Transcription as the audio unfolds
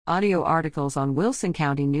Audio articles on Wilson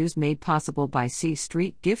County News made possible by C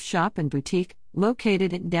Street Gift Shop and Boutique,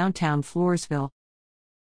 located in downtown Floresville.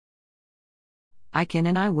 I can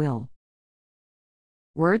and I will.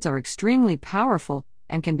 Words are extremely powerful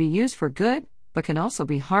and can be used for good, but can also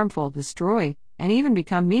be harmful, destroy, and even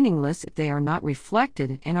become meaningless if they are not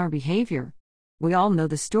reflected in our behavior. We all know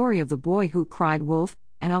the story of the boy who cried wolf,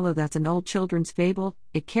 and although that's an old children's fable,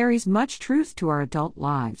 it carries much truth to our adult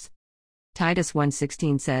lives. Titus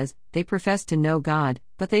 1:16 says, "They profess to know God,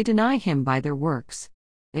 but they deny Him by their works.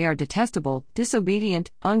 They are detestable,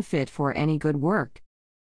 disobedient, unfit for any good work."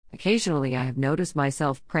 Occasionally I have noticed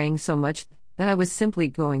myself praying so much that I was simply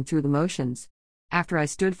going through the motions. After I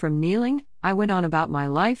stood from kneeling, I went on about my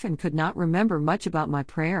life and could not remember much about my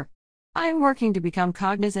prayer. I am working to become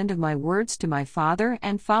cognizant of my words to my Father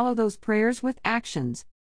and follow those prayers with actions.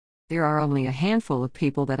 There are only a handful of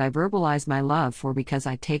people that I verbalize my love for because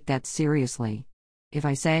I take that seriously. If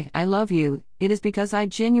I say, "I love you," it is because I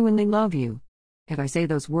genuinely love you. If I say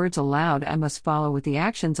those words aloud, I must follow with the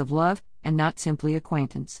actions of love and not simply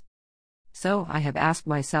acquaintance. So I have asked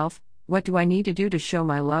myself, what do I need to do to show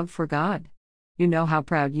my love for God? You know how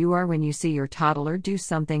proud you are when you see your toddler do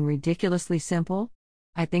something ridiculously simple?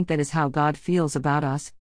 I think that is how God feels about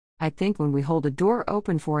us. I think when we hold a door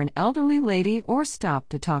open for an elderly lady or stop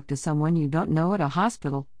to talk to someone you don't know at a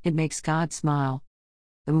hospital, it makes God smile.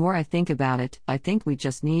 The more I think about it, I think we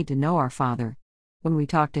just need to know our Father. When we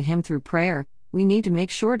talk to Him through prayer, we need to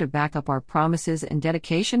make sure to back up our promises and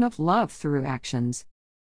dedication of love through actions.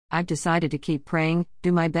 I've decided to keep praying,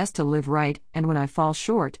 do my best to live right, and when I fall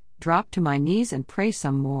short, drop to my knees and pray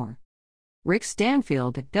some more. Rick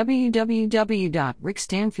Stanfield at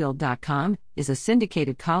www.rickstanfield.com is a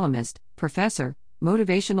syndicated columnist, professor,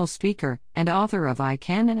 motivational speaker, and author of I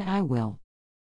Can and I Will.